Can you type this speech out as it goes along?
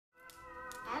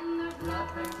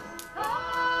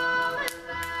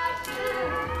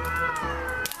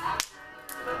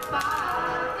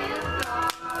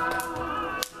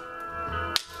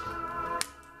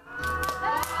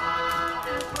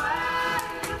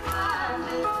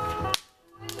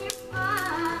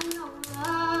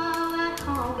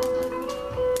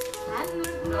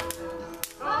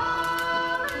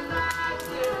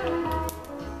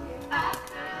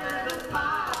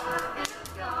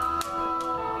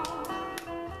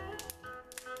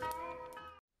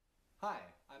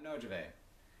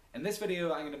In this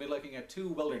video, I'm going to be looking at two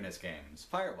wilderness games,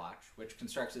 Firewatch, which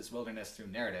constructs its wilderness through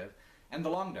narrative, and The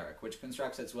Long Dark, which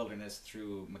constructs its wilderness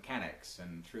through mechanics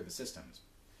and through the systems.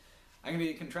 I'm going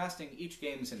to be contrasting each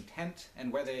game's intent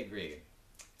and where they agree.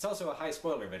 It's also a high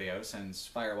spoiler video, since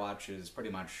Firewatch is pretty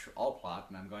much all plot,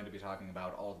 and I'm going to be talking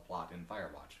about all the plot in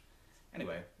Firewatch.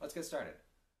 Anyway, let's get started.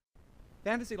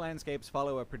 Fantasy landscapes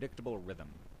follow a predictable rhythm.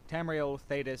 Tamriel,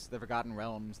 Thedas, the Forgotten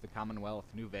Realms, the Commonwealth,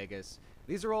 New Vegas.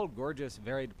 These are all gorgeous,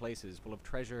 varied places full of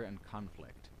treasure and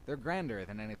conflict. They're grander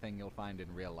than anything you'll find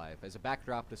in real life, as a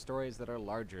backdrop to stories that are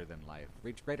larger than life,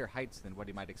 reach greater heights than what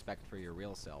you might expect for your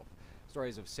real self.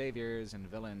 Stories of saviors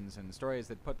and villains, and stories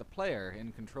that put the player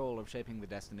in control of shaping the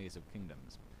destinies of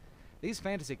kingdoms. These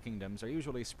fantasy kingdoms are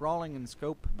usually sprawling in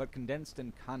scope, but condensed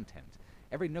in content.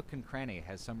 Every nook and cranny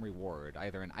has some reward,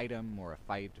 either an item, or a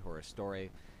fight, or a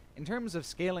story. In terms of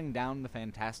scaling down the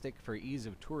fantastic for ease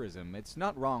of tourism, it's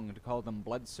not wrong to call them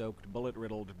blood-soaked,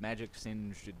 bullet-riddled,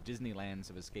 magic-singed Disneylands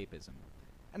of escapism.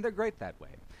 And they're great that way.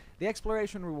 The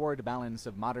exploration-reward balance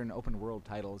of modern open-world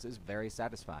titles is very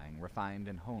satisfying, refined,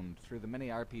 and honed through the many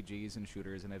RPGs and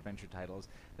shooters and adventure titles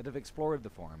that have explored the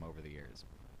form over the years.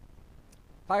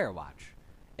 Firewatch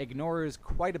ignores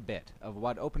quite a bit of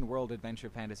what open-world adventure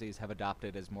fantasies have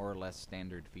adopted as more or less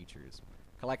standard features.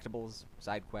 Collectibles,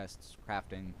 side quests,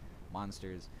 crafting,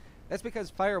 monsters. That's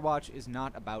because Firewatch is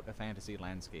not about a fantasy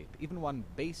landscape, even one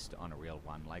based on a real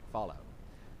one like Fallout.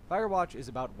 Firewatch is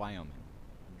about Wyoming.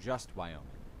 Just Wyoming.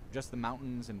 Just the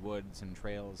mountains and woods and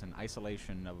trails and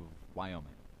isolation of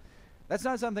Wyoming. That's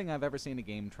not something I've ever seen a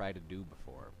game try to do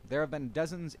before. There have been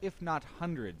dozens, if not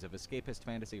hundreds, of escapist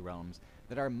fantasy realms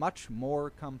that are much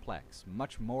more complex,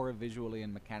 much more visually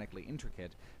and mechanically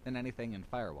intricate than anything in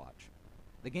Firewatch.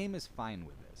 The game is fine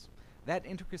with this. That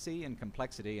intricacy and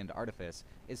complexity and artifice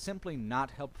is simply not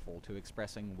helpful to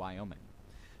expressing Wyoming.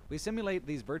 We simulate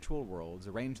these virtual worlds,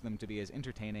 arrange them to be as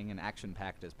entertaining and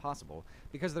action-packed as possible,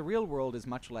 because the real world is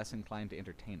much less inclined to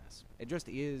entertain us. It just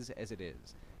is as it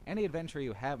is. Any adventure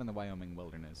you have in the Wyoming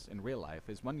wilderness, in real life,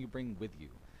 is one you bring with you.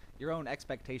 Your own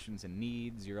expectations and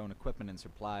needs, your own equipment and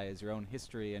supplies, your own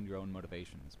history and your own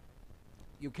motivations.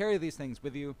 You carry these things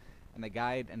with you, and they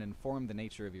guide and inform the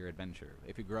nature of your adventure,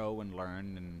 if you grow and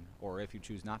learn, or if you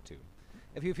choose not to.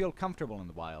 If you feel comfortable in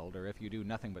the wild, or if you do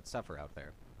nothing but suffer out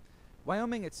there.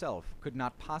 Wyoming itself could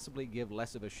not possibly give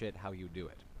less of a shit how you do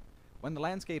it. When the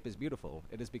landscape is beautiful,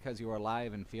 it is because you are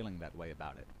alive and feeling that way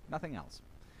about it. Nothing else.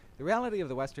 The reality of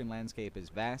the Western landscape is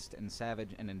vast and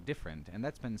savage and indifferent, and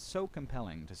that's been so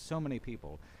compelling to so many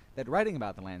people that writing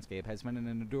about the landscape has been an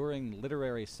enduring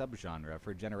literary subgenre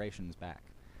for generations back.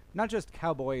 Not just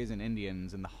cowboys and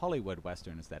Indians and the Hollywood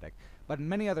Western aesthetic, but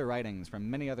many other writings from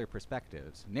many other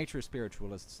perspectives, nature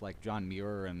spiritualists like John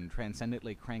Muir and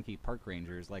transcendently cranky park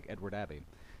rangers like Edward Abbey,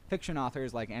 fiction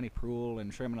authors like Annie Proulx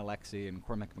and Sherman Alexie and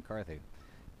Cormac McCarthy.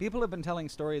 People have been telling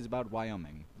stories about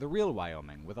Wyoming, the real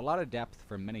Wyoming, with a lot of depth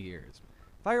for many years.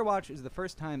 Firewatch is the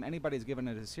first time anybody's given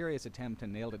it a serious attempt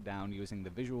and nailed it down using the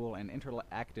visual and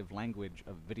interactive language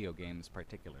of video games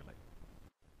particularly.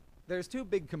 There's two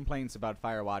big complaints about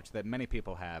Firewatch that many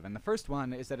people have, and the first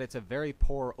one is that it's a very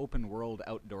poor open-world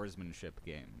outdoorsmanship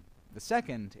game. The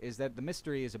second is that the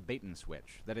mystery is a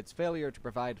bait-and-switch, that its failure to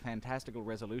provide fantastical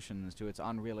resolutions to its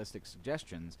unrealistic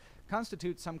suggestions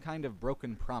constitutes some kind of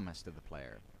broken promise to the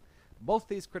player. Both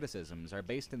these criticisms are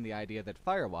based in the idea that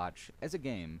Firewatch, as a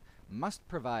game, must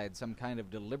provide some kind of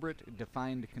deliberate,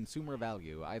 defined consumer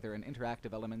value, either in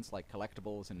interactive elements like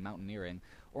collectibles and mountaineering,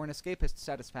 or an escapist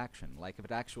satisfaction, like if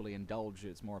it actually indulged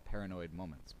its more paranoid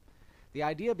moments. The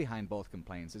idea behind both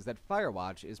complaints is that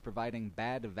Firewatch is providing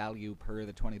bad value per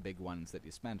the 20 big ones that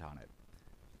you spent on it.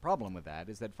 The problem with that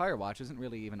is that Firewatch isn't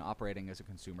really even operating as a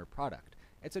consumer product.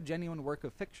 It's a genuine work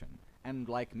of fiction, and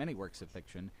like many works of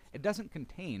fiction, it doesn't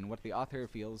contain what the author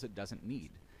feels it doesn't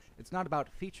need. It's not about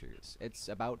features, it's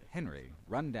about Henry,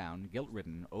 run-down,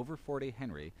 guilt-ridden, over 40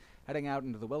 Henry, heading out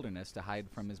into the wilderness to hide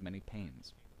from his many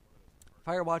pains.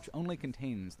 Firewatch only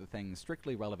contains the things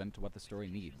strictly relevant to what the story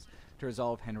needs to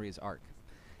resolve Henry's arc.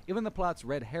 Even the plot's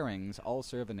red herrings all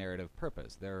serve a narrative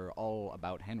purpose. They're all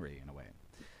about Henry, in a way.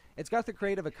 It's got the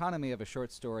creative economy of a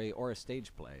short story or a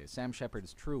stage play. Sam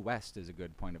Shepard's True West is a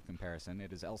good point of comparison.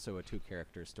 It is also a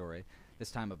two-character story,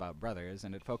 this time about brothers,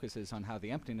 and it focuses on how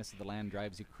the emptiness of the land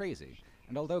drives you crazy.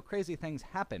 And although crazy things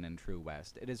happen in True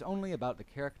West, it is only about the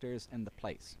characters and the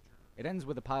place. It ends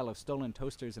with a pile of stolen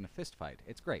toasters and a fistfight.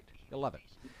 It's great. You'll love it.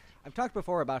 I've talked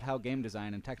before about how game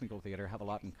design and technical theater have a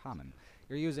lot in common.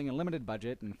 You're using a limited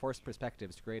budget and forced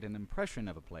perspectives to create an impression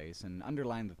of a place and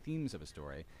underline the themes of a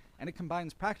story, and it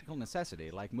combines practical necessity,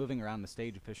 like moving around the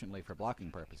stage efficiently for blocking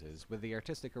purposes, with the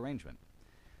artistic arrangement.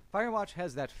 Firewatch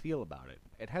has that feel about it.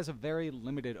 It has a very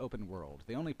limited open world,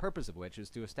 the only purpose of which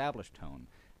is to establish tone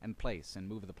and place and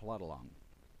move the plot along.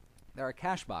 There are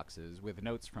cache boxes with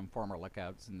notes from former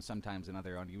lookouts and sometimes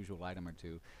another unusual item or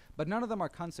two, but none of them are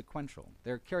consequential.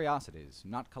 They're curiosities,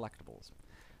 not collectibles.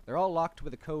 They're all locked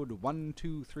with a code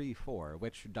 1234,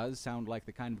 which does sound like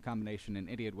the kind of combination an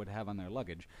idiot would have on their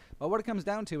luggage, but what it comes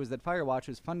down to is that Firewatch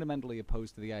is fundamentally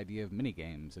opposed to the idea of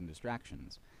minigames and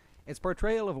distractions. Its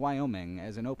portrayal of Wyoming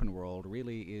as an open world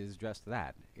really is just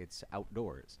that. It's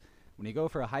outdoors. When you go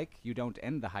for a hike, you don't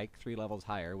end the hike 3 levels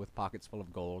higher with pockets full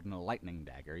of gold and a lightning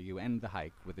dagger. You end the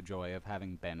hike with the joy of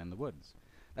having been in the woods.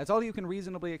 That's all you can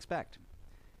reasonably expect.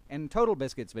 In Total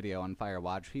Biscuit's video on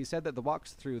Firewatch, he said that the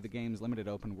walks through the game's limited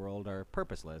open world are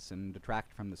purposeless and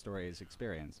detract from the story's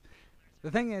experience.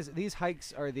 The thing is, these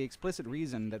hikes are the explicit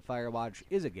reason that Firewatch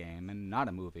is a game and not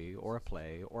a movie or a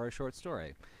play or a short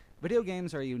story. Video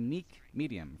games are a unique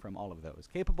medium from all of those,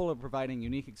 capable of providing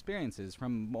unique experiences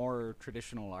from more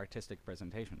traditional artistic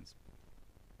presentations.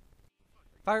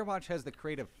 Firewatch has the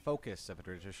creative focus of a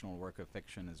traditional work of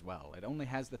fiction as well. It only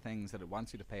has the things that it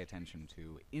wants you to pay attention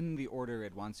to, in the order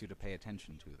it wants you to pay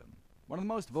attention to them. One of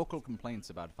the most vocal complaints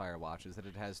about Firewatch is that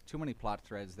it has too many plot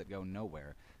threads that go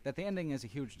nowhere, that the ending is a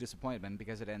huge disappointment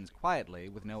because it ends quietly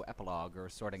with no epilogue or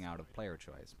sorting out of player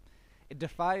choice. It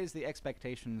defies the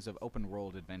expectations of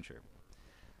open-world adventure.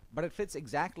 But it fits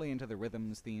exactly into the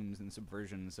rhythms, themes, and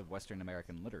subversions of Western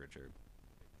American literature.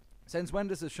 Since when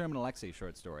does a Sherman Alexie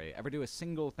short story ever do a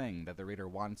single thing that the reader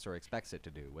wants or expects it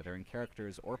to do, whether in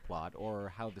characters or plot,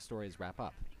 or how the stories wrap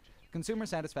up? Consumer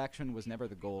satisfaction was never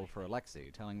the goal for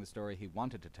Alexie. Telling the story he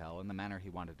wanted to tell in the manner he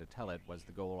wanted to tell it was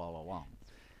the goal all along.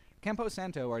 Campo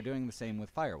Santo are doing the same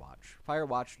with Firewatch.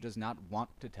 Firewatch does not want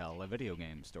to tell a video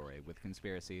game story with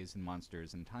conspiracies and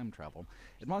monsters and time travel.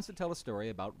 It wants to tell a story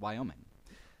about Wyoming.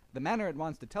 The manner it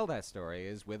wants to tell that story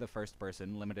is with a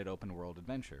first-person, limited open-world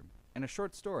adventure. In a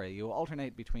short story, you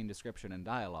alternate between description and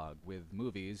dialogue. With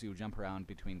movies, you jump around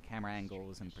between camera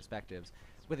angles and perspectives.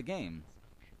 With a game,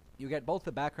 you get both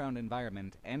the background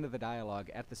environment and the dialogue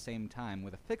at the same time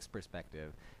with a fixed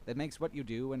perspective that makes what you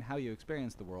do and how you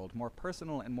experience the world more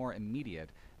personal and more immediate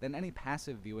than any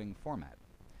passive viewing format.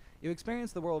 You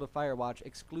experience the world of Firewatch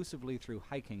exclusively through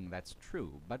hiking, that's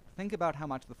true, but think about how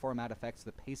much the format affects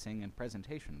the pacing and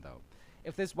presentation, though.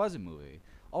 If this was a movie,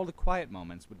 all the quiet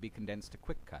moments would be condensed to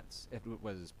quick cuts. If it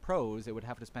was prose, it would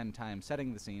have to spend time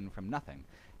setting the scene from nothing,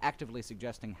 actively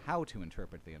suggesting how to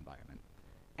interpret the environment.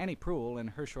 Annie Proulx, in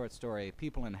her short story,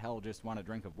 People in Hell Just Want a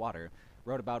Drink of Water,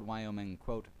 wrote about Wyoming,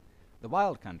 quote, "The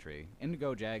wild country,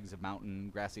 indigo jags of mountain,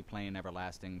 grassy plain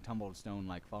everlasting, tumbled stone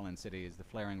like fallen cities, the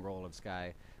flaring roll of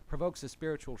sky, provokes a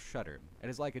spiritual shudder. It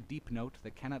is like a deep note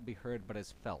that cannot be heard but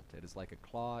is felt. It is like a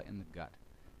claw in the gut."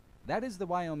 That is the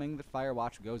Wyoming that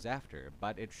Firewatch goes after,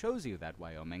 but it shows you that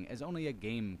Wyoming as only a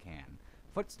game can,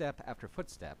 footstep after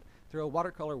footstep, through a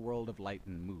watercolor world of light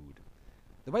and mood.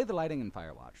 The way the lighting in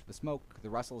Firewatch, the smoke,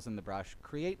 the rustles in the brush,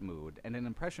 create mood and an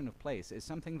impression of place is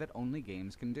something that only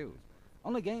games can do.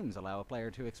 Only games allow a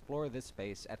player to explore this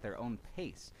space at their own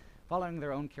pace, following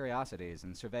their own curiosities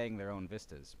and surveying their own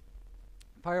vistas.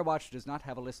 Firewatch does not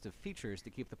have a list of features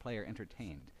to keep the player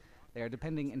entertained. They are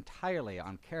depending entirely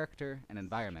on character and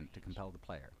environment to compel the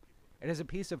player. It is a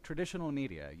piece of traditional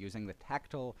media using the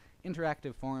tactile,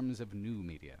 interactive forms of new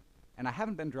media, and I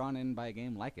haven't been drawn in by a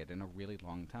game like it in a really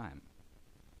long time.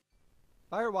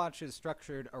 Firewatch is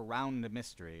structured around a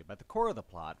mystery, but the core of the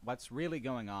plot, what's really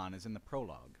going on, is in the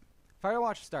prologue.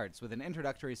 Firewatch starts with an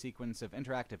introductory sequence of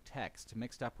interactive text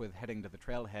mixed up with heading to the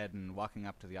trailhead and walking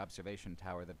up to the observation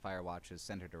tower that Firewatch is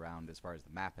centered around as far as the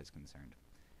map is concerned.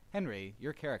 Henry,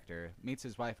 your character, meets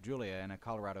his wife Julia in a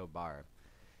Colorado bar.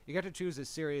 You get to choose a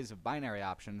series of binary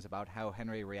options about how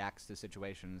Henry reacts to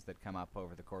situations that come up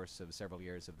over the course of several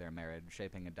years of their marriage,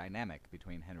 shaping a dynamic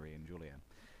between Henry and Julia.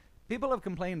 People have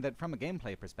complained that from a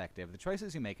gameplay perspective, the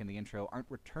choices you make in the intro aren't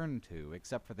returned to,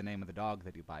 except for the name of the dog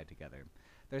that you buy together.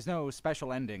 There's no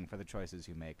special ending for the choices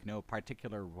you make, no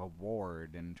particular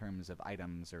reward in terms of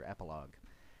items or epilogue.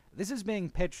 This is being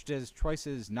pitched as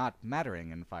choices not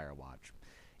mattering in Firewatch.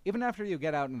 Even after you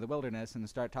get out into the wilderness and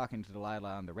start talking to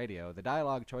Delilah on the radio, the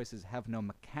dialogue choices have no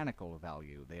mechanical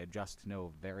value. They adjust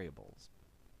no variables.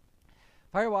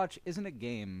 Firewatch isn't a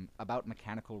game about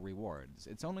mechanical rewards.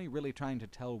 It's only really trying to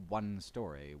tell one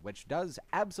story, which does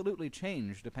absolutely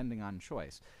change depending on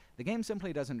choice. The game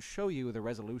simply doesn't show you the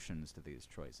resolutions to these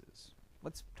choices.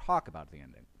 Let's talk about the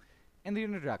ending. In the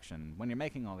introduction, when you're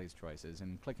making all these choices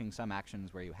and clicking some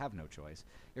actions where you have no choice,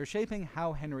 you're shaping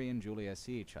how Henry and Julia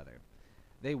see each other.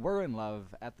 They were in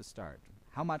love at the start.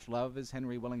 How much love is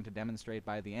Henry willing to demonstrate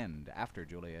by the end, after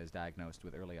Julia is diagnosed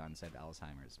with early onset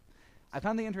Alzheimer's? I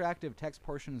found the interactive text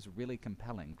portions really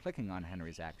compelling, clicking on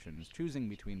Henry's actions, choosing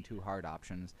between two hard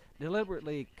options,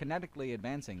 deliberately, kinetically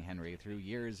advancing Henry through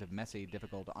years of messy,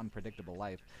 difficult, unpredictable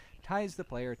life, ties the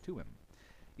player to him.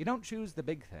 You don't choose the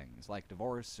big things, like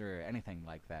divorce or anything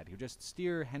like that. You just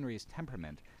steer Henry's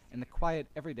temperament in the quiet,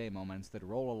 everyday moments that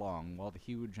roll along while the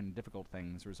huge and difficult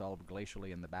things resolve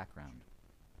glacially in the background.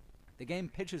 The game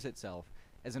pitches itself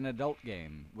as an adult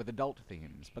game with adult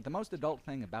themes, but the most adult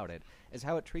thing about it is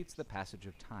how it treats the passage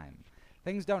of time.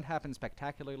 Things don't happen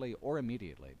spectacularly or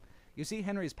immediately. You see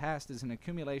Henry's past as an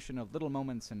accumulation of little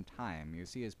moments in time. You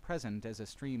see his present as a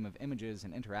stream of images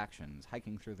and interactions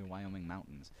hiking through the Wyoming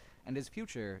mountains, and his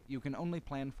future you can only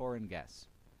plan for and guess.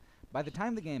 By the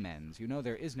time the game ends, you know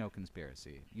there is no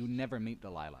conspiracy. You never meet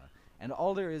Delilah, and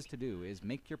all there is to do is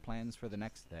make your plans for the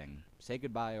next thing, say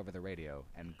goodbye over the radio,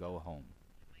 and go home.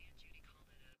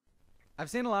 I've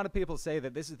seen a lot of people say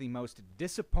that this is the most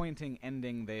disappointing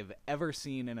ending they've ever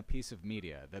seen in a piece of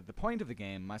media, that the point of the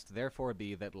game must therefore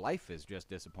be that life is just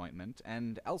disappointment,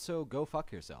 and also go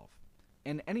fuck yourself.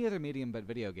 In any other medium but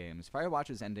video games,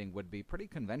 Firewatch's ending would be pretty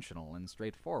conventional and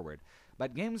straightforward,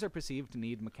 but games are perceived to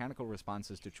need mechanical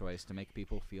responses to choice to make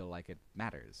people feel like it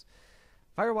matters.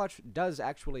 Firewatch does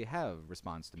actually have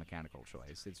response to mechanical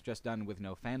choice. It's just done with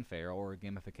no fanfare or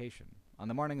gamification. On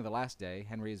the morning of the last day,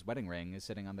 Henry's wedding ring is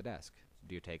sitting on the desk.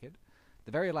 Do you take it?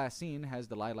 The very last scene has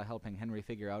Delilah helping Henry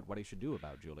figure out what he should do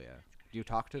about Julia. Do you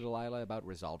talk to Delilah about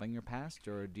resolving your past,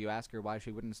 or do you ask her why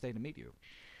she wouldn't stay to meet you?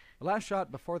 The last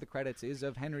shot before the credits is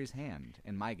of Henry's hand.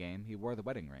 In my game, he wore the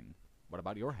wedding ring. What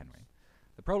about your Henry?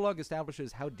 The prologue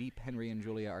establishes how deep Henry and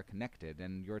Julia are connected,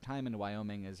 and your time in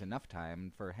Wyoming is enough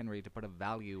time for Henry to put a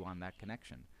value on that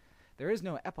connection. There is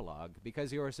no epilogue,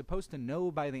 because you are supposed to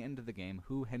know by the end of the game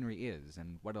who Henry is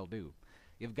and what he'll do.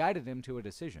 You've guided him to a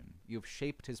decision. You've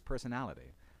shaped his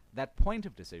personality. That point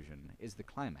of decision is the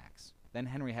climax. Then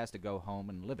Henry has to go home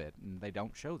and live it, and they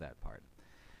don't show that part.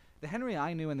 The Henry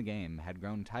I knew in the game had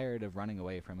grown tired of running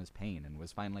away from his pain and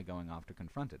was finally going off to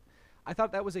confront it. I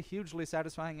thought that was a hugely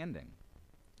satisfying ending.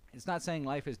 It's not saying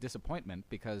life is disappointment,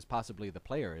 because possibly the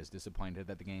player is disappointed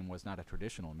that the game was not a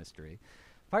traditional mystery.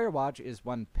 Firewatch is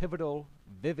one pivotal,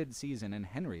 vivid season in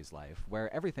Henry's life,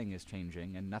 where everything is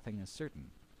changing and nothing is certain.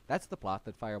 That's the plot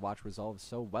that Firewatch resolves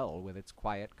so well with its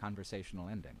quiet, conversational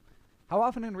ending. How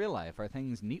often in real life are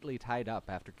things neatly tied up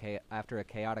after a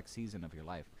chaotic season of your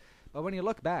life? But when you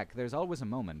look back, there's always a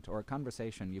moment or a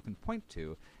conversation you can point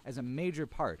to as a major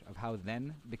part of how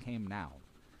then became now.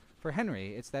 For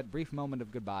Henry, it's that brief moment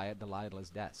of goodbye at Delilah's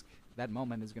desk. That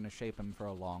moment is going to shape him for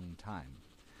a long time.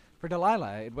 For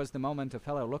Delilah, it was the moment a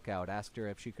fellow lookout asked her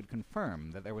if she could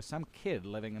confirm that there was some kid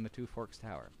living in the Two Forks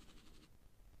Tower.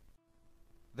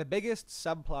 The biggest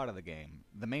subplot of the game,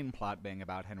 the main plot being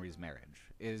about Henry's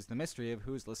marriage, is the mystery of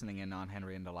who's listening in on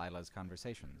Henry and Delilah's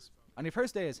conversations. On your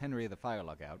first day as Henry the fire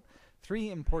lookout,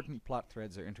 3 important plot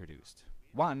threads are introduced.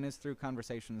 One is through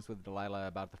conversations with Delilah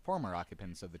about the former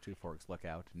occupants of the Two Forks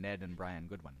Lookout, Ned and Brian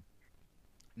Goodwin.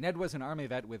 Ned was an Army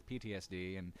vet with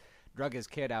PTSD and drug his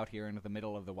kid out here into the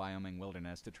middle of the Wyoming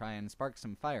wilderness to try and spark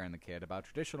some fire in the kid about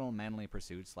traditional manly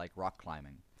pursuits like rock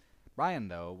climbing. Brian,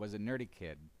 though, was a nerdy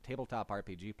kid, tabletop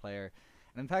RPG player,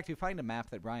 and in fact you find a map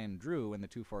that Brian drew in the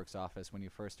Two Forks office when you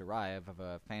first arrive of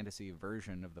a fantasy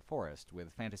version of the forest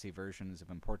with fantasy versions of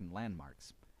important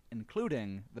landmarks,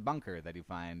 including the bunker that you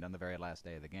find on the very last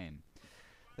day of the game.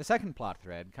 The second plot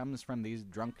thread comes from these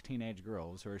drunk teenage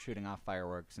girls who are shooting off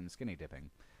fireworks and skinny dipping.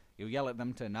 You yell at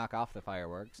them to knock off the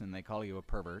fireworks, and they call you a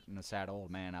pervert and a sad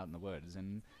old man out in the woods,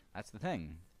 and that's the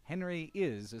thing. Henry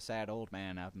is a sad old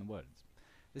man out in the woods.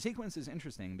 The sequence is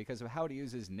interesting because of how it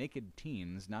uses naked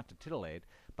teens not to titillate,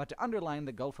 but to underline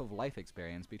the gulf of life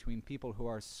experience between people who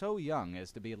are so young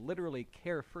as to be literally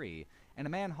carefree, and a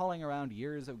man hauling around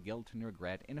years of guilt and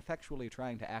regret, ineffectually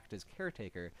trying to act as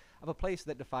caretaker of a place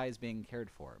that defies being cared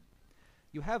for.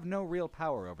 You have no real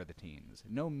power over the teens,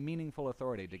 no meaningful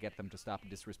authority to get them to stop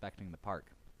disrespecting the park.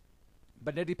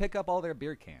 But did he pick up all their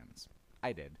beer cans?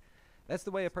 I did. That's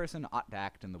the way a person ought to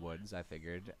act in the woods, I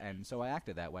figured, and so I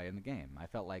acted that way in the game. I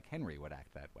felt like Henry would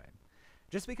act that way.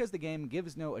 Just because the game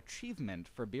gives no achievement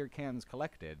for beer cans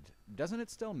collected, doesn't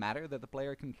it still matter that the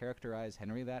player can characterize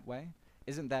Henry that way?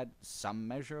 Isn't that some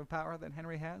measure of power that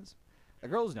Henry has? The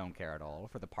girls don't care at all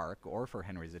for the park or for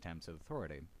Henry's attempts at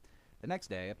authority. The next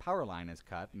day, a power line is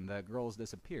cut and the girls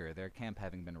disappear, their camp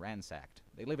having been ransacked.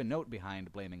 They leave a note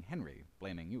behind blaming Henry,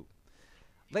 blaming you.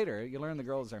 Later, you learn the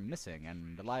girls are missing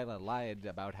and Delilah lied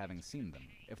about having seen them.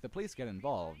 If the police get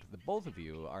involved, the both of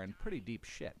you are in pretty deep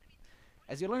shit.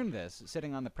 As you learn this,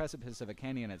 sitting on the precipice of a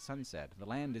canyon at sunset, the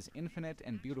land is infinite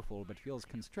and beautiful but feels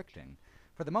constricting.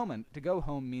 For the moment, to go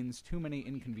home means too many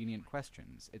inconvenient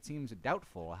questions. It seems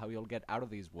doubtful how you'll get out of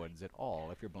these woods at all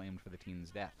if you're blamed for the teen's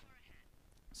death.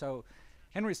 So,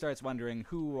 Henry starts wondering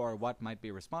who or what might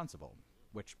be responsible.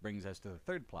 Which brings us to the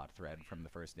third plot thread from the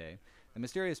first day, the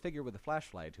mysterious figure with the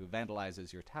flashlight who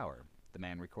vandalizes your tower, the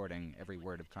man recording every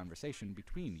word of conversation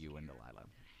between you and Delilah.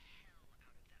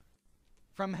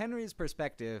 From Henry's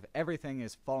perspective, everything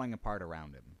is falling apart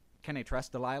around him. Can he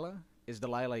trust Delilah? Is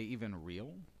Delilah even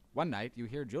real? One night, you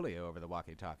hear Julia over the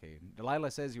walkie-talkie.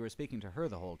 Delilah says you were speaking to her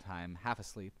the whole time, half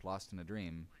asleep, lost in a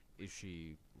dream. Is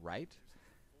she right?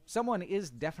 Someone is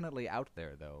definitely out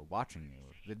there, though, watching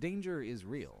you. The danger is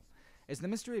real. As the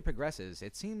mystery progresses,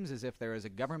 it seems as if there is a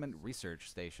government research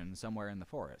station somewhere in the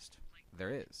forest.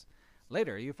 There is.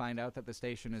 Later, you find out that the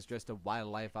station is just a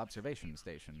wildlife observation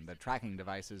station. The tracking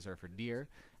devices are for deer,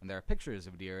 and there are pictures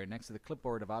of deer next to the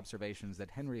clipboard of observations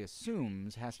that Henry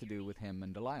assumes has to do with him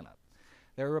and Delilah.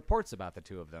 There are reports about the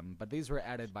two of them, but these were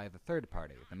added by the third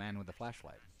party, the man with the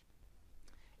flashlight.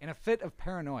 In a fit of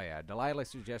paranoia, Delilah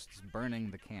suggests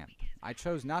burning the camp. I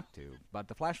chose not to, but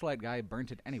the flashlight guy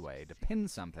burnt it anyway, to pin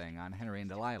something on Henry and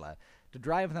Delilah, to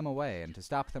drive them away and to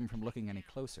stop them from looking any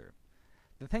closer.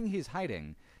 The thing he's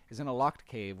hiding is in a locked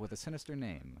cave with a sinister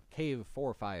name, Cave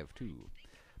 452.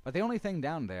 But the only thing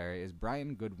down there is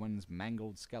Brian Goodwin's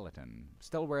mangled skeleton,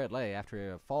 still where it lay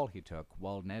after a fall he took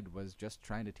while Ned was just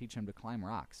trying to teach him to climb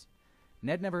rocks.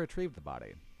 Ned never retrieved the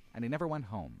body, and he never went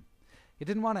home. He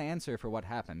didn't want to answer for what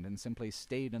happened and simply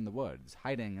stayed in the woods,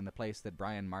 hiding in the place that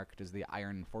Brian marked as the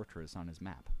Iron Fortress on his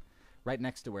map, right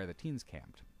next to where the teens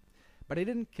camped. But he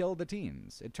didn't kill the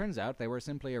teens. It turns out they were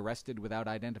simply arrested without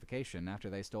identification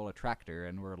after they stole a tractor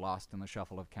and were lost in the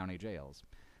shuffle of county jails.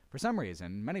 For some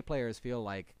reason, many players feel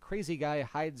like crazy guy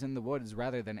hides in the woods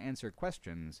rather than answer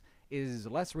questions is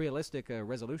less realistic a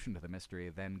resolution to the mystery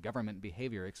than government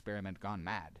behavior experiment gone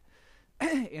mad.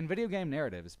 In video game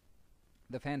narratives,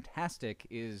 the fantastic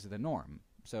is the norm,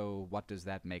 so what does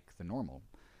that make the normal?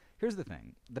 Here's the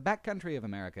thing. The backcountry of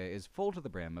America is full to the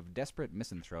brim of desperate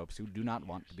misanthropes who do not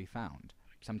want to be found.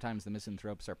 Sometimes the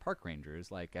misanthropes are park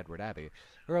rangers, like Edward Abbey,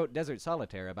 who wrote Desert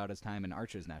Solitaire about his time in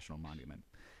Arches National Monument.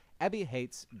 Abbey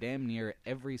hates damn near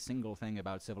every single thing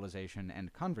about civilization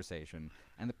and conversation,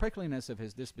 and the prickliness of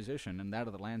his disposition and that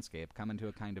of the landscape come into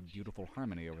a kind of beautiful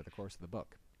harmony over the course of the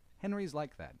book. Henry's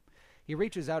like that. He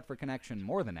reaches out for connection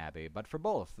more than Abbey, but for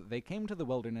both, they came to the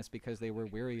wilderness because they were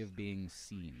weary of being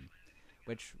seen.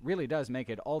 Which really does make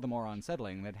it all the more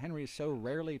unsettling that Henry's so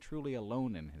rarely truly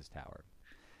alone in his tower.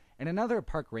 In another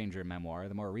park ranger memoir,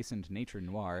 the more recent Nature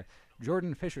Noir,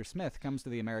 Jordan Fisher Smith comes to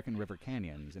the American River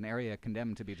Canyons, an area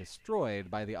condemned to be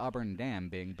destroyed by the Auburn Dam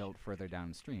being built further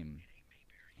downstream.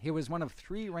 He was one of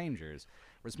 3 rangers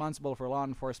responsible for law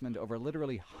enforcement over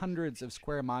literally hundreds of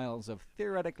square miles of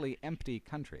theoretically empty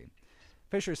country.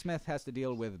 Fisher Smith has to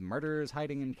deal with murderers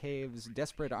hiding in caves,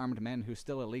 desperate armed men who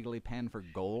still illegally pan for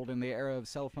gold in the era of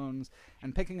cell phones,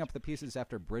 and picking up the pieces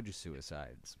after bridge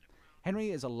suicides. Henry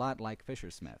is a lot like Fisher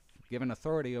Smith, given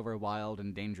authority over a wild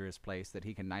and dangerous place that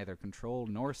he can neither control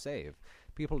nor save,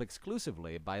 peopled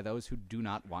exclusively by those who do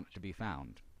not want to be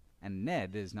found. And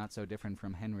Ned is not so different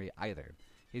from Henry either.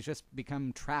 He's just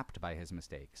become trapped by his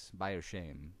mistakes, by his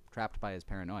shame, trapped by his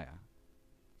paranoia.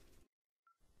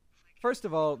 First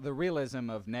of all, the realism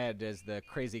of Ned as the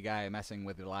crazy guy messing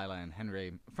with Delilah and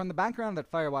Henry. From the background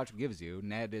that Firewatch gives you,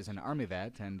 Ned is an army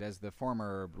vet, and as the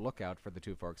former lookout for the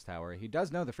Two Forks Tower, he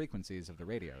does know the frequencies of the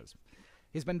radios.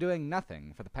 He's been doing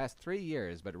nothing for the past 3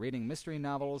 years but reading mystery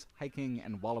novels, hiking,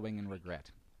 and wallowing in regret.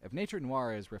 If Nature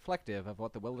Noir is reflective of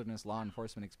what the wilderness law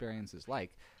enforcement experience is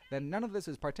like, then none of this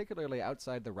is particularly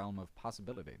outside the realm of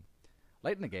possibility.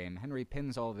 Late in the game, Henry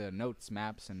pins all the notes,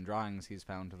 maps, and drawings he's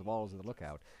found to the walls of the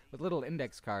lookout, with little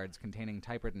index cards containing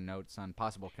typewritten notes on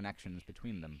possible connections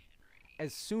between them.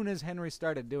 As soon as Henry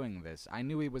started doing this, I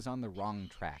knew he was on the wrong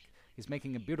track. He's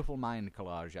making a beautiful mind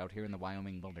collage out here in the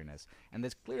Wyoming wilderness, and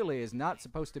this clearly is not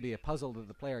supposed to be a puzzle that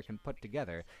the player can put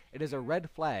together. It is a red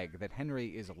flag that Henry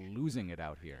is losing it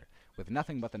out here, with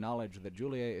nothing but the knowledge that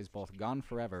Julia is both gone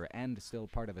forever and still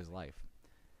part of his life.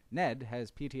 Ned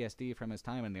has PTSD from his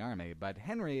time in the army, but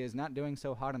Henry is not doing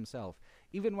so hot himself,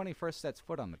 even when he first sets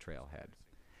foot on the trailhead.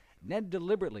 Ned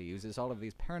deliberately uses all of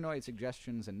these paranoid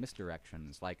suggestions and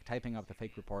misdirections, like typing up the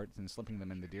fake reports and slipping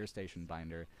them in the Deer Station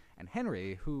binder, and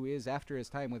Henry, who is, after his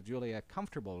time with Julia,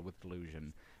 comfortable with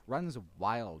delusion, runs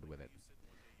wild with it.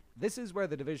 This is where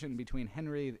the division between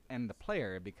Henry and the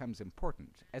player becomes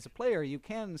important. As a player, you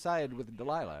can side with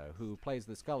Delilah, who plays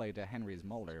the Scully to Henry's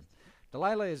Mulder.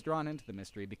 Delilah is drawn into the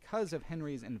mystery because of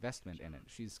Henry's investment in it.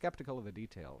 She's skeptical of the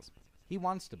details. He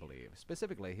wants to believe.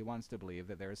 Specifically, he wants to believe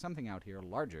that there is something out here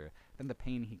larger than the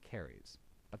pain he carries.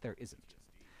 But there isn't.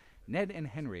 Ned and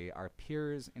Henry are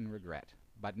peers in regret,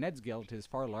 but Ned's guilt is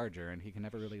far larger and he can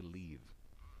never really leave.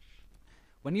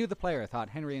 When you, the player, thought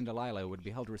Henry and Delilah would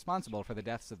be held responsible for the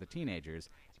deaths of the teenagers,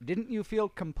 didn't you feel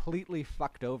completely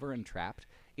fucked over and trapped,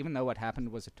 even though what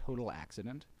happened was a total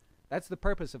accident? That's the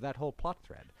purpose of that whole plot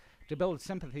thread, to build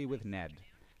sympathy with Ned,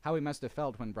 how he must have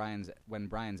felt when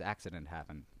Brian's accident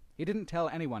happened. He didn't tell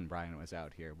anyone Brian was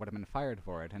out here, would have been fired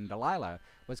for it, and Delilah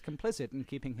was complicit in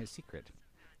keeping his secret.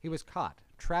 He was caught,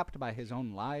 trapped by his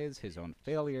own lies, his own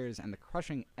failures, and the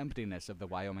crushing emptiness of the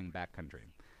Wyoming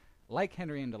backcountry. Like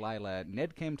Henry and Delilah,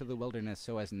 Ned came to the wilderness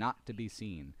so as not to be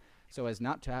seen, so as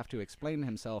not to have to explain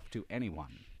himself to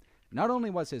anyone. Not only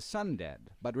was his son dead,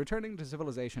 but returning to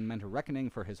civilization meant a reckoning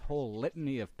for his whole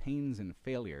litany of pains and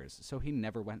failures, so he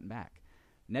never went back.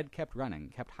 Ned kept running,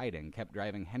 kept hiding, kept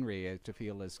driving Henry to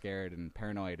feel as scared and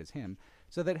paranoid as him,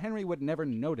 so that Henry would never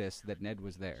notice that Ned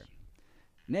was there.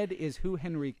 Ned is who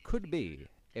Henry could be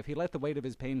if he let the weight of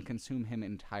his pain consume him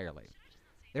entirely.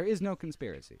 There is no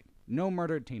conspiracy, no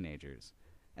murdered teenagers,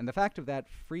 and the fact of that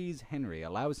frees Henry,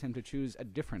 allows him to choose a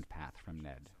different path from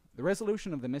Ned. The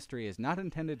resolution of the mystery is not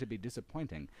intended to be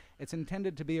disappointing, it's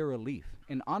intended to be a relief,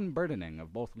 an unburdening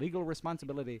of both legal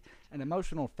responsibility and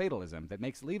emotional fatalism that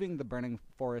makes leaving the burning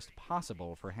forest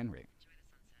possible for Henry.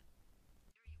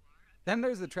 Then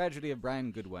there's the tragedy of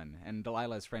Brian Goodwin and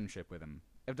Delilah's friendship with him.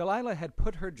 If Delilah had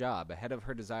put her job ahead of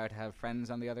her desire to have friends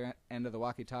on the other end of the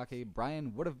walkie-talkie,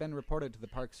 Brian would have been reported to the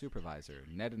park supervisor.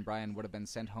 Ned and Brian would have been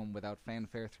sent home without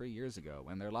fanfare 3 years ago,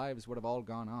 and their lives would have all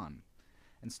gone on.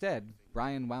 Instead,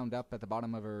 Brian wound up at the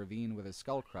bottom of a ravine with his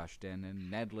skull crushed in,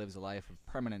 and Ned lives a life of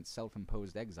permanent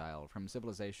self-imposed exile from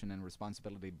civilization and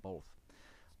responsibility both.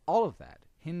 All of that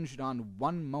hinged on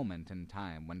one moment in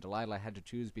time when Delilah had to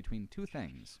choose between two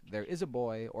things. There is a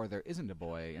boy or there isn't a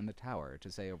boy in the tower,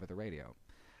 to say over the radio.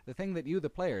 The thing that you, the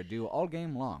player, do all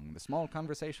game long, the small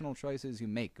conversational choices you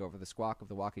make over the squawk of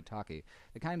the walkie-talkie,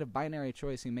 the kind of binary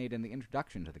choice you made in the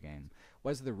introduction to the game,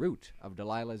 was the root of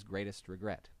Delilah's greatest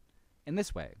regret. In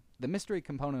this way, the mystery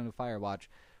component of Firewatch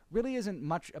really isn't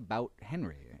much about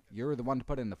Henry. You're the one to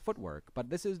put in the footwork, but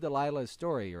this is Delilah's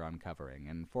story you're uncovering,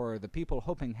 and for the people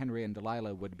hoping Henry and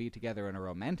Delilah would be together in a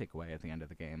romantic way at the end of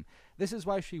the game, this is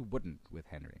why she wouldn't with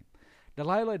Henry.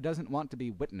 Delilah doesn't want to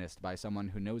be witnessed by someone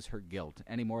who knows her guilt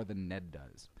any more than Ned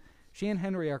does. She and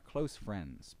Henry are close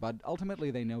friends, but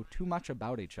ultimately they know too much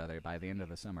about each other by the end of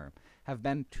the summer, have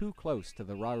been too close to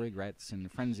the raw regrets and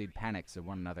frenzied panics of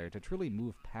one another to truly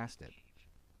move past it.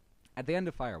 At the end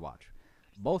of Firewatch,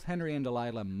 both Henry and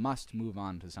Delilah must move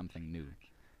on to something new.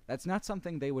 That's not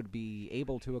something they would be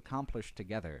able to accomplish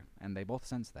together, and they both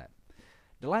sense that.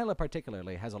 Delilah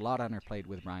particularly has a lot on her plate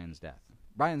with Brian's death.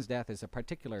 Brian's death is a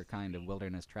particular kind of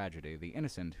wilderness tragedy, the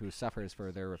innocent who suffers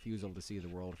for their refusal to see the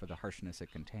world for the harshness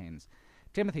it contains.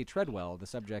 Timothy Treadwell, the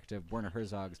subject of Werner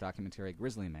Herzog's documentary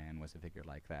Grizzly Man, was a figure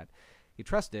like that. He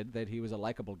trusted that he was a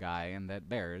likable guy and that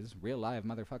bears, real live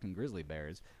motherfucking grizzly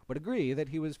bears, would agree that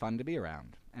he was fun to be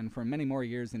around. And for many more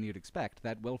years than you'd expect,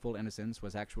 that willful innocence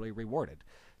was actually rewarded.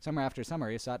 Summer after summer,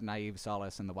 he sought naive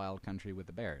solace in the wild country with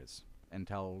the bears.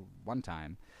 Until one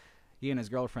time, he and his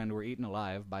girlfriend were eaten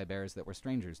alive by bears that were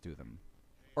strangers to them.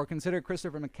 Or consider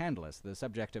Christopher McCandless, the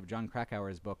subject of John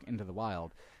Krakauer's book Into the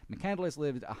Wild. McCandless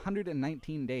lived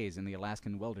 119 days in the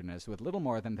Alaskan wilderness with little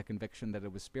more than the conviction that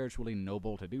it was spiritually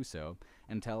noble to do so,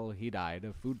 until he died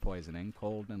of food poisoning,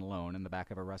 cold and alone in the back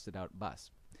of a rusted-out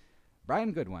bus.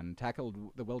 Brian Goodwin tackled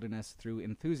the wilderness through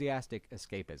enthusiastic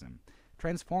escapism,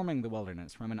 transforming the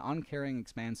wilderness from an uncaring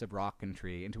expanse of rock and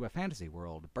tree into a fantasy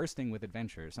world bursting with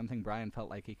adventure, something Brian felt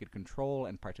like he could control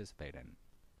and participate in.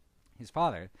 His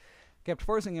father kept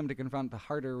forcing him to confront the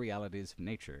harder realities of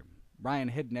nature. Brian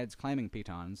hid Ned's climbing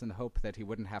pitons in the hope that he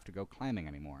wouldn't have to go climbing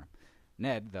anymore.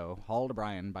 Ned, though, hauled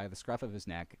Brian by the scruff of his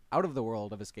neck out of the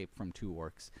world of Escape from Two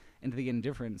Orcs into the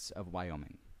indifference of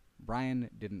Wyoming. Brian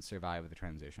didn't survive the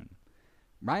transition.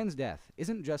 Brian's death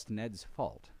isn't just Ned's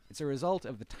fault. It's a result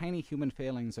of the tiny human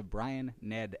failings of Brian,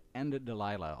 Ned, and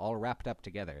Delilah all wrapped up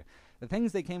together, the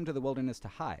things they came to the wilderness to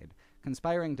hide,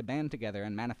 conspiring to band together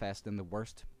and manifest in the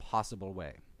worst possible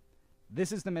way.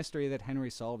 This is the mystery that Henry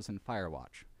solves in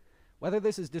Firewatch. Whether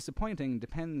this is disappointing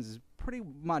depends pretty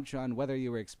much on whether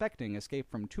you were expecting Escape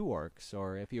from Two Orcs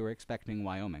or if you were expecting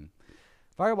Wyoming.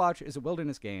 Firewatch is a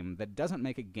wilderness game that doesn't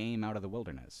make a game out of the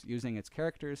wilderness, using its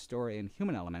characters, story, and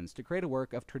human elements to create a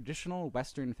work of traditional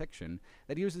Western fiction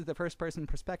that uses the first-person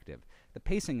perspective, the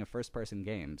pacing of first-person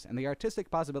games, and the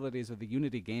artistic possibilities of the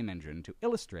Unity game engine to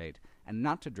illustrate and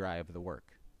not to drive the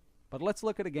work. But let's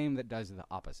look at a game that does the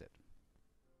opposite.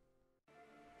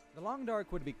 The Long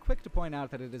Dark would be quick to point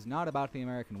out that it is not about the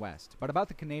American West, but about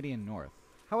the Canadian North.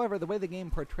 However, the way the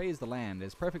game portrays the land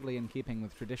is perfectly in keeping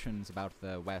with traditions about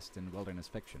the West and wilderness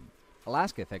fiction.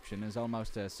 Alaska fiction is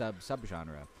almost a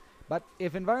subgenre, but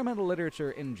if environmental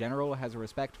literature in general has a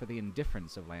respect for the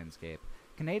indifference of landscape,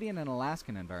 Canadian and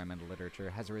Alaskan environmental literature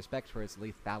has a respect for its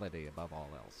lethality above all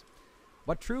else.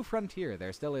 What true frontier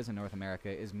there still is in North America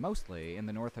is mostly in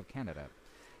the north of Canada.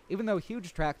 Even though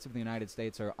huge tracts of the United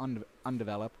States are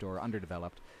undeveloped or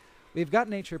underdeveloped, we've got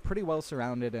nature pretty well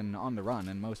surrounded and on the run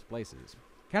in most places.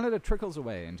 Canada trickles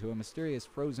away into a mysterious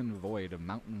frozen void of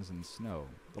mountains and snow.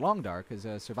 The Long Dark is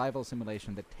a survival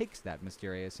simulation that takes that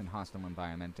mysterious and hostile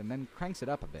environment and then cranks it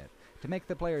up a bit to make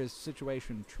the player's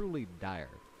situation truly dire.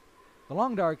 The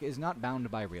Long Dark is not bound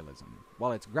by realism.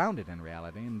 While it's grounded in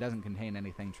reality and doesn't contain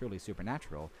anything truly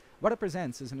supernatural, what it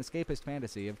presents is an escapist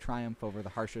fantasy of triumph over the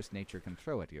harshest nature can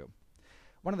throw at you.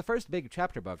 One of the first big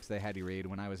chapter books they had you read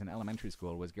when I was in elementary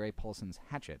school was Gary Paulson's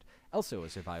Hatchet, also a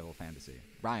survival fantasy.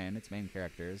 Brian, its main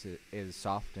character, is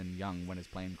soft and young when his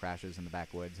plane crashes in the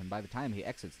backwoods, and by the time he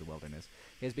exits the wilderness,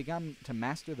 he has begun to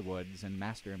master the woods and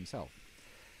master himself.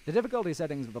 The difficulty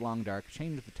settings of The Long Dark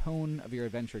change the tone of your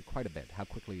adventure quite a bit, how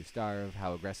quickly you starve,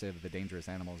 how aggressive the dangerous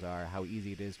animals are, how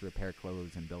easy it is to repair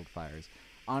clothes and build fires.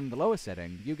 On the lowest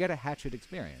setting, you get a Hatchet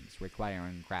experience,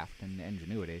 requiring craft and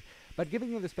ingenuity, but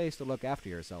giving you the space to look after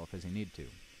yourself as you need to.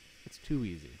 It's too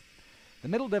easy. The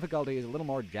middle difficulty is a little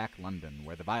more Jack London,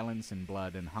 where the violence and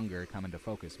blood and hunger come into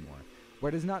focus more,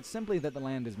 where it is not simply that the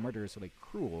land is murderously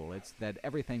cruel, it's that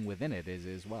everything within it is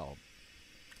as well.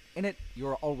 In it, you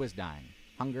are always dying.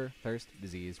 Hunger, thirst,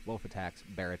 disease, wolf attacks,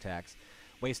 bear attacks,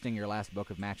 wasting your last book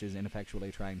of matches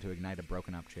ineffectually trying to ignite a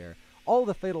broken-up chair. All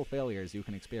the fatal failures you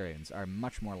can experience are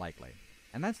much more likely.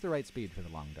 And that's the right speed for The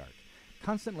Long Dark.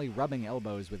 Constantly rubbing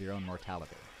elbows with your own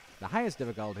mortality. The highest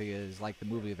difficulty is like the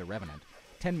movie The Revenant.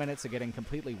 10 minutes of getting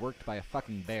completely worked by a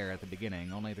fucking bear at the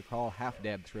beginning, only to crawl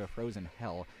half-dead through a frozen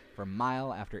hell for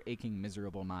mile after aching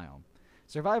miserable mile.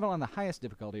 Survival on the highest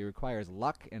difficulty requires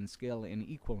luck and skill in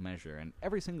equal measure, and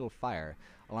every single fire,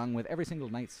 along with every single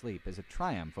night's sleep, is a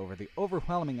triumph over the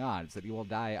overwhelming odds that you will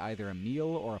die either a meal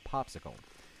or a popsicle.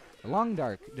 The Long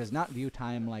Dark does not view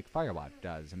time like Firewatch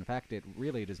does. In fact, it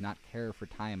really does not care for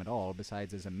time at all,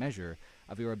 besides as a measure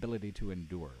of your ability to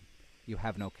endure. You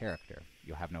have no character.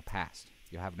 You have no past.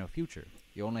 You have no future.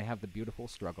 You only have the beautiful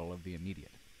struggle of the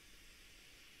immediate.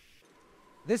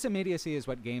 This immediacy is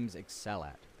what games excel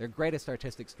at. Their greatest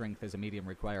artistic strength is a medium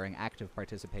requiring active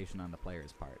participation on the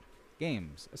player's part.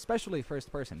 Games, especially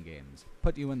first-person games,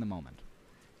 put you in the moment.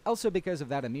 Also because of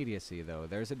that immediacy, though,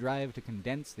 there's a drive to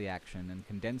condense the action and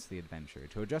condense the adventure,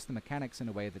 to adjust the mechanics in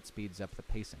a way that speeds up the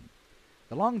pacing.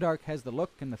 The Long Dark has the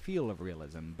look and the feel of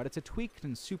realism, but it's a tweaked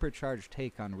and supercharged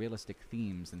take on realistic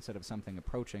themes instead of something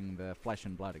approaching the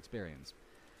flesh-and-blood experience.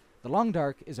 The Long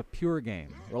Dark is a pure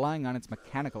game, relying on its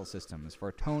mechanical systems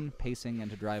for tone, pacing,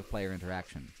 and to drive player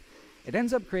interaction. It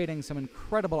ends up creating some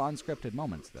incredible unscripted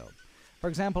moments, though. For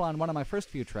example, on one of my first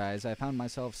few tries, I found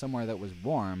myself somewhere that was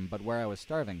warm, but where I was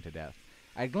starving to death.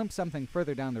 I had glimpsed something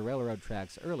further down the railroad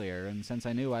tracks earlier, and since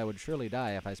I knew I would surely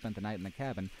die if I spent the night in the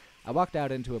cabin, I walked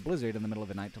out into a blizzard in the middle of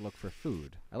the night to look for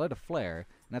food. I lit a flare,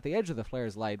 and at the edge of the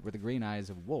flare's light were the green eyes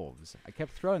of wolves. I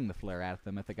kept throwing the flare at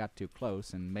them if they got too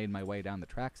close, and made my way down the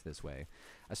tracks this way.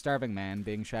 A starving man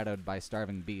being shadowed by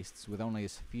starving beasts with only a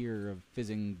sphere of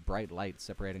fizzing bright light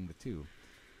separating the two.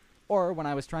 Or when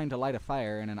I was trying to light a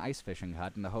fire in an ice fishing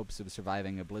hut in the hopes of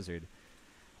surviving a blizzard.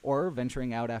 Or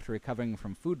venturing out after recovering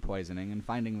from food poisoning and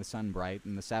finding the sun bright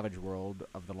and the savage world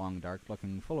of the Long Dark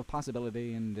looking full of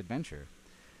possibility and adventure.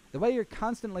 The way you're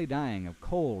constantly dying of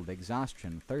cold,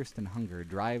 exhaustion, thirst, and hunger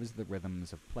drives the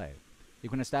rhythms of play. You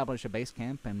can establish a base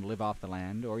camp and live off the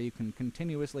land, or you can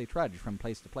continuously trudge from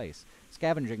place to place,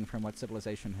 scavenging from what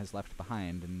civilization has left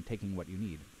behind and taking what you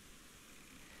need.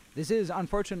 This is,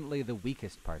 unfortunately, the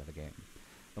weakest part of the game.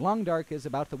 The Long Dark is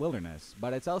about the wilderness,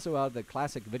 but it's also about the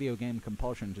classic video game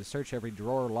compulsion to search every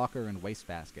drawer, locker, and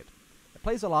wastebasket. It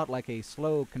plays a lot like a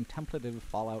slow, contemplative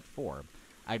Fallout 4.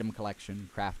 Item collection,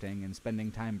 crafting, and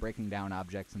spending time breaking down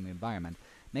objects in the environment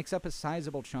makes up a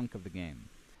sizable chunk of the game.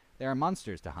 There are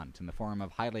monsters to hunt in the form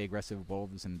of highly aggressive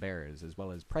wolves and bears, as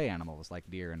well as prey animals like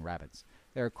deer and rabbits.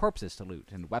 There are corpses to loot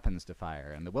and weapons to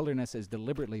fire, and the wilderness is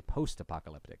deliberately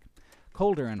post-apocalyptic.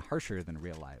 Colder and harsher than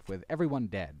real life, with everyone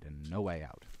dead and no way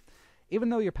out. Even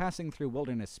though you're passing through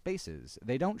wilderness spaces,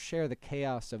 they don't share the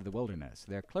chaos of the wilderness.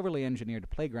 They're cleverly engineered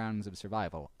playgrounds of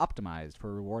survival, optimized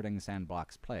for rewarding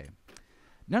sandbox play.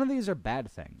 None of these are bad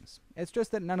things. It's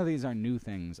just that none of these are new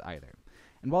things either.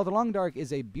 And while The Long Dark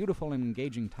is a beautiful and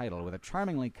engaging title with a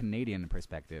charmingly Canadian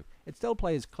perspective, it still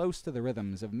plays close to the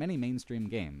rhythms of many mainstream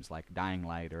games like Dying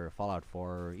Light or Fallout 4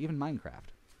 or even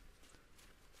Minecraft.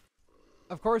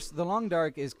 Of course, The Long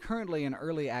Dark is currently an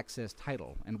early access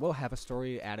title, and will have a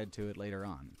story added to it later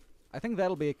on. I think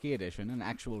that'll be a key addition, an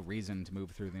actual reason to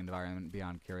move through the environment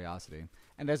beyond curiosity.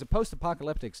 And as a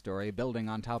post-apocalyptic story building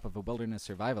on top of a wilderness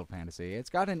survival fantasy, it's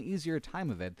got an easier time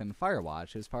of it than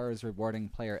Firewatch as far as rewarding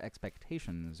player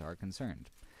expectations are concerned.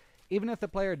 Even if the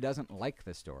player doesn't like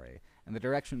the story, and the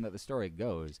direction that the story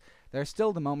goes, there are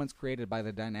still the moments created by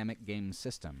the dynamic game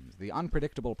systems, the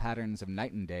unpredictable patterns of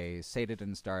night and day, sated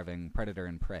and starving, predator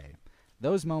and prey.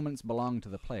 Those moments belong to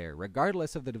the player,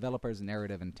 regardless of the developer's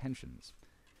narrative intentions.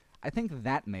 I think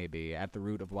that may be at the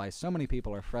root of why so many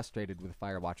people are frustrated with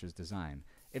Firewatch's design.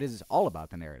 It is all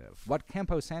about the narrative, what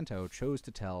Campo Santo chose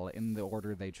to tell in the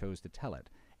order they chose to tell it.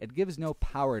 It gives no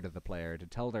power to the player to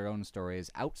tell their own stories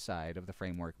outside of the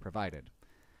framework provided.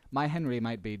 My Henry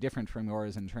might be different from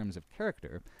yours in terms of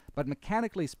character, but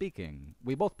mechanically speaking,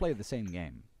 we both play the same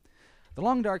game. The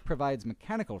Long Dark provides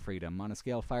mechanical freedom on a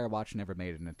scale Firewatch never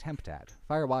made an attempt at.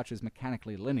 Firewatch is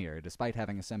mechanically linear, despite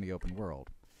having a semi-open world.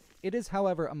 It is,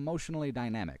 however, emotionally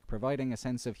dynamic, providing a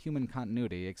sense of human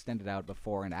continuity extended out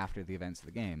before and after the events of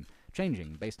the game,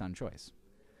 changing based on choice.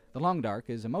 The Long Dark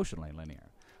is emotionally linear.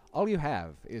 All you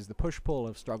have is the push-pull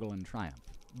of struggle and triumph,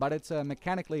 but it's a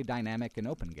mechanically dynamic and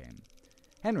open game.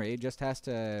 Henry just has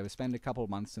to spend a couple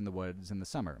months in the woods in the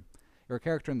summer. Your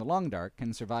character in The Long Dark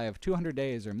can survive 200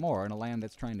 days or more in a land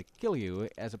that's trying to kill you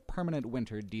as a permanent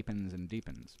winter deepens and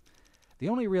deepens. The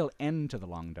only real end to The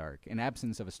Long Dark, in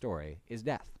absence of a story, is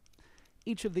death.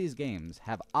 Each of these games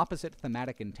have opposite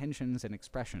thematic intentions and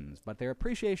expressions, but their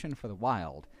appreciation for the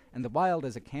wild, and the wild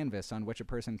as a canvas on which a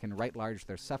person can write large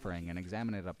their suffering and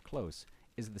examine it up close,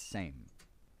 is the same.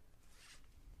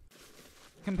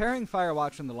 Comparing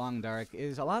Firewatch and The Long Dark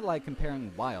is a lot like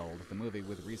comparing Wild, the movie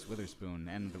with Reese Witherspoon,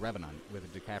 and The Revenant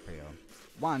with DiCaprio.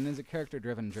 One is a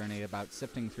character-driven journey about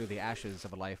sifting through the ashes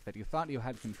of a life that you thought you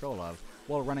had control of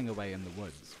while running away in the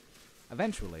woods.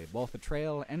 Eventually, both the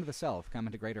trail and the self come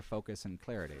into greater focus and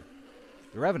clarity.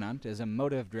 The Revenant is a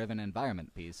motive-driven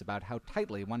environment piece about how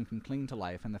tightly one can cling to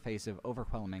life in the face of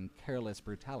overwhelming, careless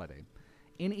brutality.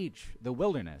 In each, the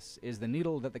wilderness is the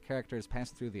needle that the characters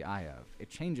pass through the eye of. It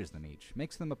changes them each,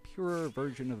 makes them a purer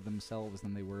version of themselves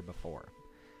than they were before.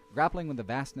 Grappling with the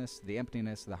vastness, the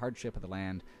emptiness, the hardship of the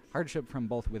land, hardship from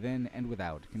both within and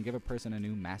without, can give a person a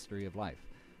new mastery of life.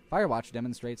 Firewatch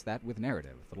demonstrates that with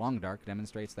narrative. The Long Dark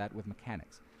demonstrates that with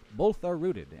mechanics. Both are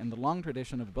rooted in the long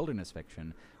tradition of wilderness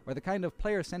fiction, where the kind of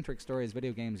player-centric stories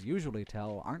video games usually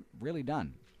tell aren't really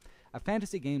done. A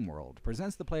fantasy game world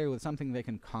presents the player with something they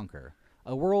can conquer,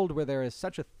 a world where there is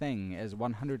such a thing as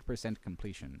 100%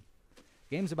 completion.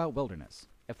 Games about wilderness,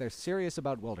 if they're serious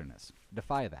about wilderness,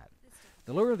 defy that.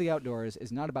 The lure of the outdoors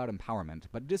is not about empowerment,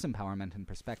 but disempowerment in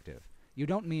perspective. You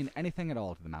don't mean anything at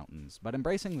all to the mountains, but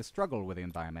embracing the struggle with the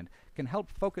environment can help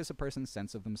focus a person's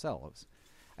sense of themselves.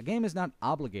 A game is not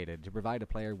obligated to provide a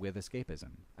player with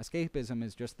escapism. Escapism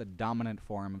is just the dominant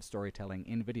form of storytelling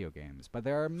in video games, but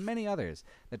there are many others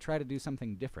that try to do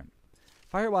something different.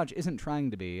 Firewatch isn't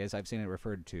trying to be, as I've seen it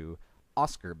referred to,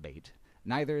 Oscar bait.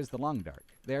 Neither is The Long Dark.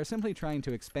 They are simply trying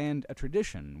to expand a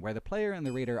tradition where the player and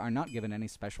the reader are not given any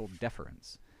special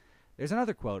deference. There's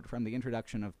another quote from the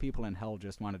introduction of People in Hell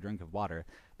Just Want a Drink of Water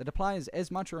that applies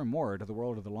as much or more to the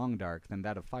world of The Long Dark than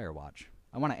that of Firewatch.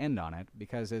 I want to end on it,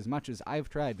 because as much as I've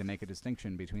tried to make a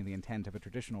distinction between the intent of a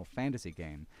traditional fantasy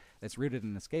game that's rooted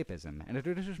in escapism and a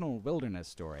traditional wilderness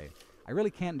story, I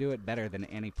really can't do it better than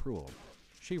Annie Proulx.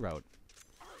 She wrote,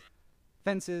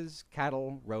 "Fences,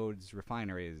 cattle, roads,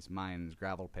 refineries, mines,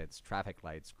 gravel pits, traffic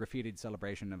lights, graffitied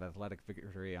celebration of athletic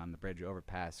victory on the bridge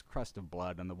overpass, crust of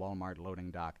blood on the Walmart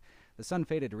loading dock, the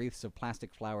sun-faded wreaths of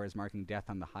plastic flowers marking death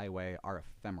on the highway are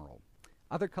ephemeral.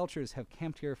 Other cultures have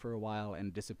camped here for a while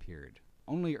and disappeared.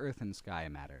 Only earth and sky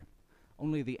matter.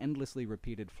 Only the endlessly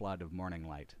repeated flood of morning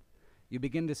light. You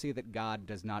begin to see that God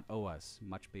does not owe us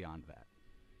much beyond that."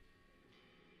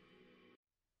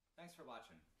 Thanks for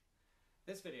watching.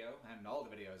 This video, and all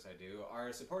the videos I do,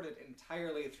 are supported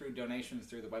entirely through donations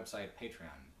through the website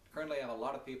Patreon. Currently I have a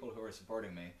lot of people who are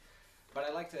supporting me, but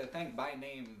I'd like to thank by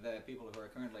name the people who are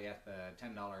currently at the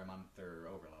 $10 a month or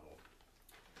over level.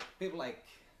 People like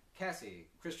Cassie,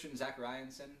 Christian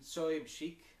Zacharianson, Soib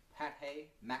Sheik, Pat Hay,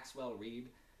 Maxwell Reed,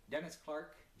 Dennis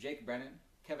Clark, Jake Brennan,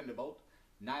 Kevin DeBolt,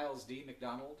 Niles D.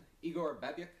 McDonald, Igor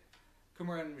Babyuk,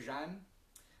 Kumaran Mjan,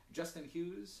 Justin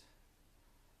Hughes,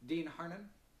 Dean Harnan,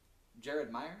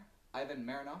 Jared Meyer, Ivan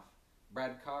Marinoff,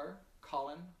 Brad Carr,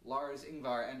 Colin, Lars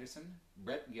Ingvar Anderson,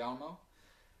 Brett Gyalmo,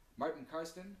 Martin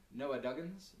Karsten, Noah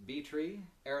Duggins, B. Tree,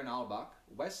 Aaron Albach,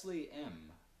 Wesley M.,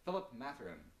 Philip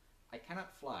Matherin, I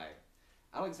Cannot Fly,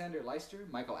 Alexander Leister,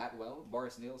 Michael Atwell,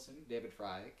 Boris Nielsen, David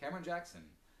Fry, Cameron Jackson,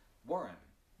 Warren,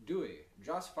 Dewey,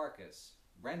 Joss Farkas,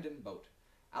 Brandon Boat,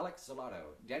 Alex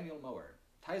Zalato, Daniel Mower,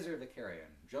 Tizer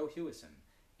Vicarian, Joe Hewison,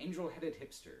 Angel-Headed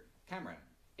Hipster, Cameron,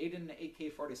 Aiden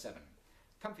AK-47,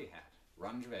 Comfy Hat,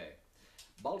 Ron Gervais,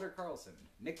 Balder Carlson,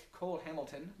 Nick Cole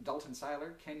Hamilton, Dalton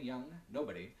Seiler, Ken Young,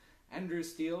 Nobody, Andrew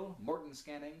Steele, Morton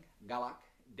Scanning, Galak,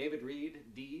 David Reed,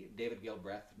 D, David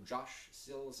Gilbreth, Josh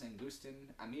Sil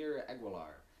Sangustin, Amir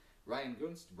Aguilar, Ryan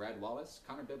Gunst, Brad Wallace,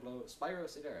 Connor Biblo, Spyro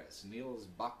Sideris, Niels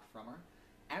Bach-Frummer,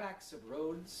 Annax of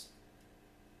Rhodes,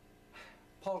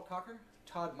 Paul Cocker,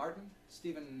 Todd Martin,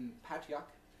 Stephen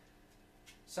Patyuk,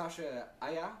 Sasha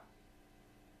Aya.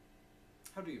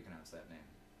 How do you pronounce that name?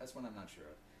 That's one I'm not sure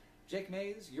of. Jake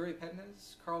Mays, Yuri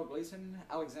Pednes, Carl Gleason,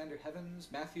 Alexander Heavens,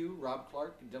 Matthew, Rob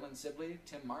Clark, Dylan Sibley,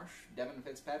 Tim Marsh, Devin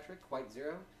Fitzpatrick, White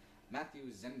Zero,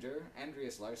 Matthew Zender,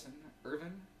 Andreas Larson,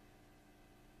 Irvin,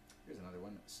 here's another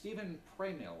one, Stephen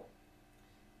Praynil,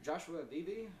 Joshua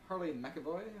Vivi, Harley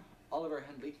McAvoy, Oliver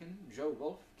Hendliken, Joe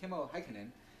Wolf, Kimmo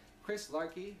Heikkinen, Chris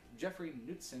Larkey, Jeffrey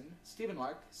Knutson, Stephen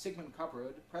Lark, Sigmund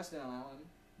Copperwood, Preston Allen,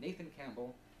 Nathan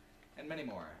Campbell, and many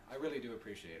more. I really do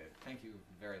appreciate it. Thank you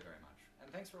very, very much. And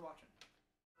thanks for watching.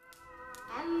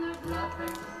 And there's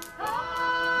nothing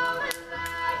holding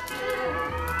back you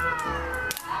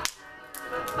after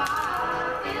the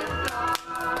fire is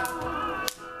gone.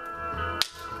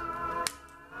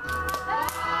 That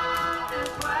is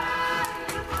where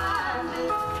you find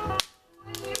it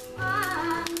when you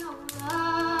find no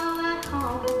love at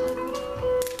home.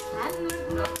 And there's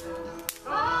nothing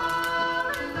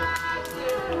holding back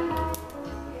you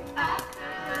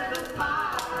after the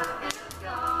fire is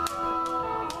gone.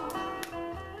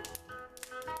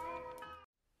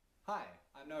 Hi,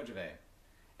 I'm Noah Gervais.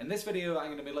 In this video, I'm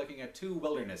going to be looking at two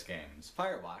wilderness games,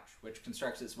 Firewatch, which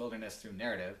constructs its wilderness through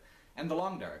narrative, and The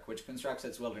Long Dark, which constructs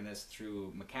its wilderness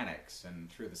through mechanics and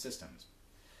through the systems.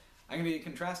 I'm going to be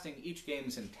contrasting each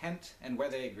game's intent and where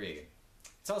they agree.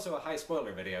 It's also a high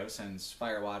spoiler video, since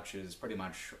Firewatch is pretty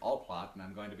much all plot, and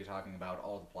I'm going to be talking about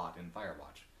all the plot in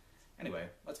Firewatch. Anyway,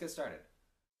 let's get started.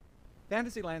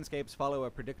 Fantasy landscapes follow a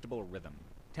predictable rhythm.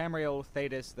 Tamriel,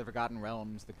 Thedas, the Forgotten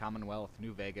Realms, the Commonwealth,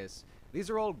 New Vegas. These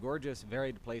are all gorgeous,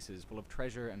 varied places full of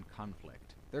treasure and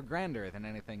conflict. They're grander than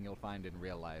anything you'll find in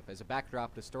real life, as a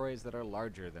backdrop to stories that are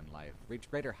larger than life, reach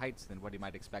greater heights than what you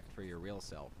might expect for your real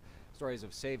self. Stories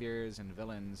of saviors and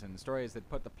villains, and stories that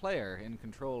put the player in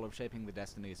control of shaping the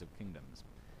destinies of kingdoms.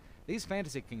 These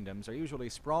fantasy kingdoms are usually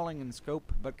sprawling in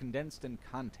scope, but condensed in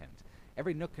content.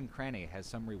 Every nook and cranny has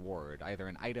some reward, either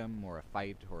an item, or a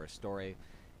fight, or a story.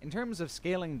 In terms of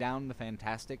scaling down the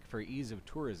fantastic for ease of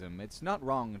tourism, it's not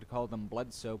wrong to call them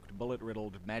blood-soaked,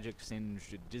 bullet-riddled,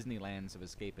 magic-singed Disneylands of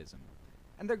escapism.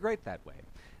 And they're great that way.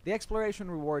 The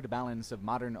exploration-reward balance of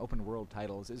modern open-world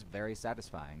titles is very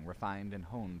satisfying, refined and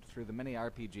honed through the many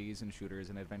RPGs and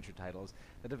shooters and adventure titles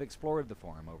that have explored the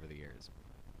form over the years.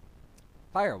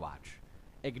 Firewatch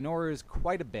ignores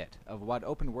quite a bit of what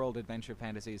open-world adventure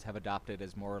fantasies have adopted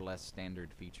as more or less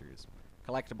standard features.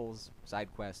 Collectibles, side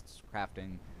quests,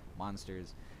 crafting,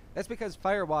 monsters. That's because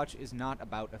Firewatch is not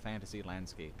about a fantasy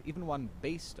landscape, even one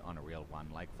based on a real one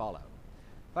like Fallout.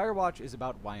 Firewatch is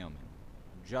about Wyoming.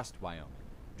 Just Wyoming.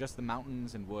 Just the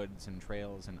mountains and woods and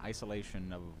trails and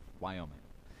isolation of Wyoming.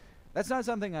 That's not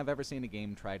something I've ever seen a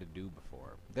game try to do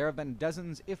before. There have been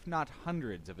dozens, if not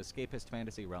hundreds, of escapist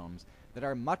fantasy realms that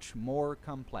are much more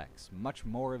complex, much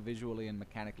more visually and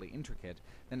mechanically intricate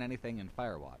than anything in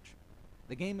Firewatch.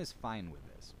 The game is fine with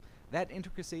this. That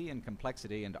intricacy and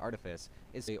complexity and artifice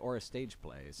is a stage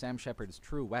play. Sam Shepard's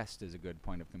True West is a good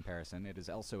point of comparison. It is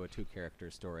also a two-character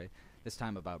story, this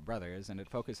time about brothers, and it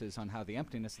focuses on how the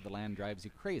emptiness of the land drives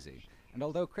you crazy. And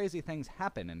although crazy things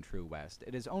happen in True West,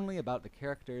 it is only about the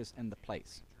characters and the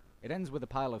place. It ends with a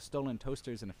pile of stolen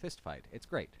toasters and a fistfight. It's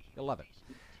great. You'll love it.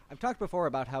 I've talked before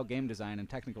about how game design and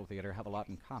technical theater have a lot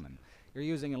in common. You're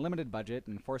using a limited budget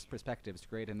and forced perspectives to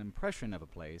create an impression of a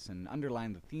place and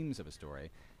underline the themes of a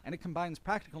story, and it combines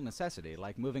practical necessity,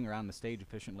 like moving around the stage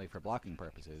efficiently for blocking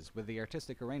purposes, with the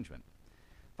artistic arrangement.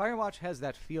 Firewatch has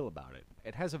that feel about it.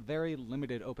 It has a very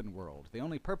limited open world, the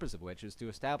only purpose of which is to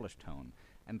establish tone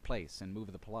and place and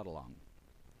move the plot along.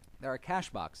 There are cache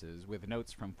boxes with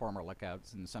notes from former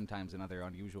lookouts and sometimes another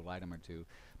unusual item or two,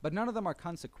 but none of them are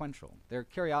consequential. They're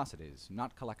curiosities,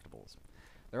 not collectibles.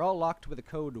 They're all locked with a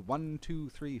code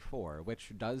 1234,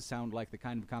 which does sound like the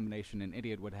kind of combination an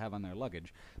idiot would have on their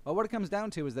luggage, but what it comes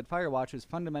down to is that Firewatch is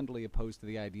fundamentally opposed to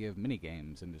the idea of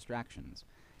minigames and distractions.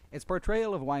 Its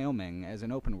portrayal of Wyoming as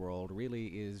an open world really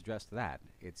is just that.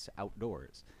 It's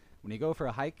outdoors. When you go for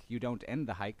a hike, you don't end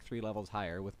the hike 3 levels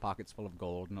higher with pockets full of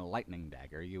gold and a lightning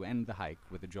dagger. You end the hike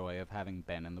with the joy of having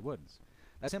been in the woods.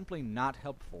 That's simply not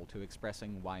helpful to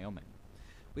expressing Wyoming.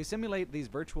 We simulate these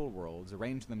virtual worlds,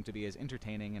 arrange them to be as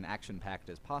entertaining and action-packed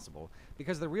as possible,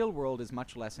 because the real world is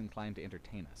much less inclined to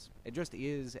entertain us. It just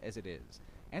is as it is.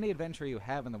 Any adventure you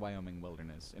have in the Wyoming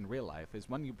wilderness, in real life, is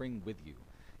one you bring with you.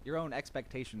 Your own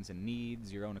expectations and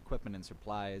needs, your own equipment and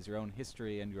supplies, your own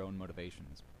history and your own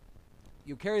motivations.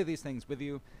 You carry these things with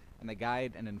you, and they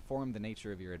guide and inform the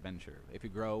nature of your adventure, if you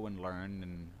grow and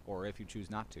learn, or if you choose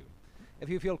not to. If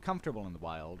you feel comfortable in the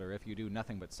wild, or if you do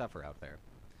nothing but suffer out there.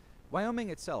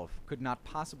 Wyoming itself could not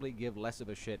possibly give less of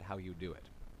a shit how you do it.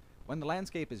 When the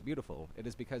landscape is beautiful, it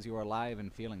is because you are alive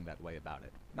and feeling that way about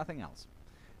it. Nothing else.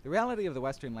 The reality of the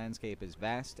Western landscape is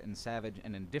vast and savage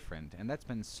and indifferent, and that's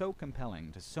been so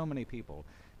compelling to so many people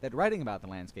that writing about the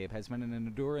landscape has been an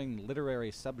enduring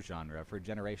literary subgenre for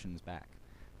generations back.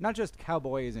 Not just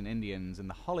cowboys and Indians and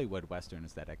the Hollywood Western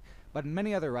aesthetic, but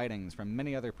many other writings from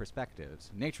many other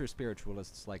perspectives, nature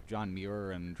spiritualists like John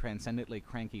Muir and transcendently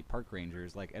cranky park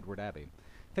rangers like Edward Abbey,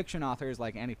 fiction authors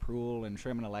like Annie Proulx and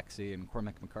Sherman Alexie and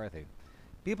Cormac McCarthy.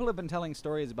 People have been telling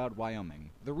stories about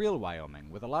Wyoming, the real Wyoming,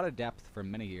 with a lot of depth for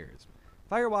many years.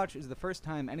 Firewatch is the first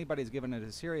time anybody's given it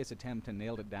a serious attempt and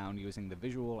nailed it down using the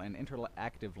visual and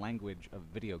interactive language of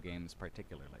video games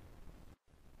particularly.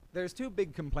 There's 2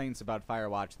 big complaints about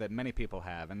Firewatch that many people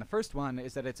have, and the first one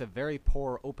is that it's a very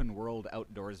poor open-world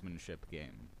outdoorsmanship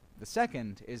game. The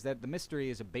second is that the mystery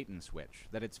is a bait-and-switch,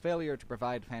 that its failure to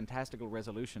provide fantastical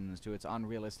resolutions to its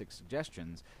unrealistic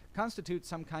suggestions constitutes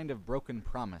some kind of broken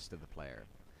promise to the player.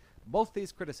 Both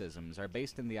these criticisms are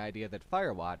based in the idea that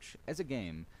Firewatch, as a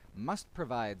game, must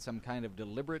provide some kind of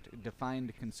deliberate,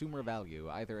 defined consumer value,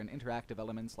 either in interactive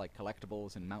elements like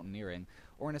collectibles and mountaineering,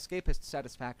 or in escapist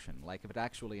satisfaction, like if it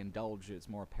actually indulged its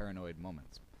more paranoid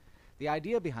moments. The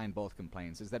idea behind both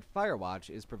complaints is that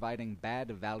Firewatch is providing bad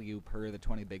value per the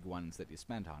 20 big ones that you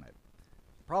spent on it.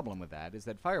 The problem with that is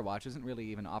that Firewatch isn't really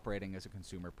even operating as a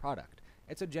consumer product.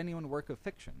 It's a genuine work of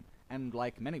fiction, and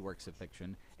like many works of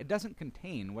fiction, it doesn't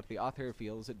contain what the author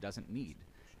feels it doesn't need.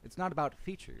 It's not about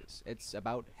features, it's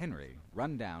about Henry,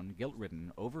 run-down,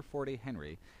 guilt-ridden, over 40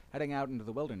 Henry, heading out into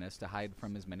the wilderness to hide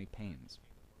from his many pains.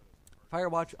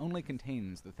 Firewatch only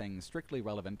contains the things strictly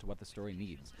relevant to what the story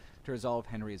needs to resolve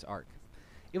Henry's arc.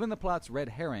 Even the plot's red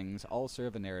herrings all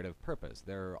serve a narrative purpose.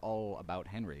 They're all about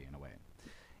Henry, in a way.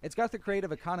 It's got the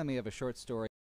creative economy of a short story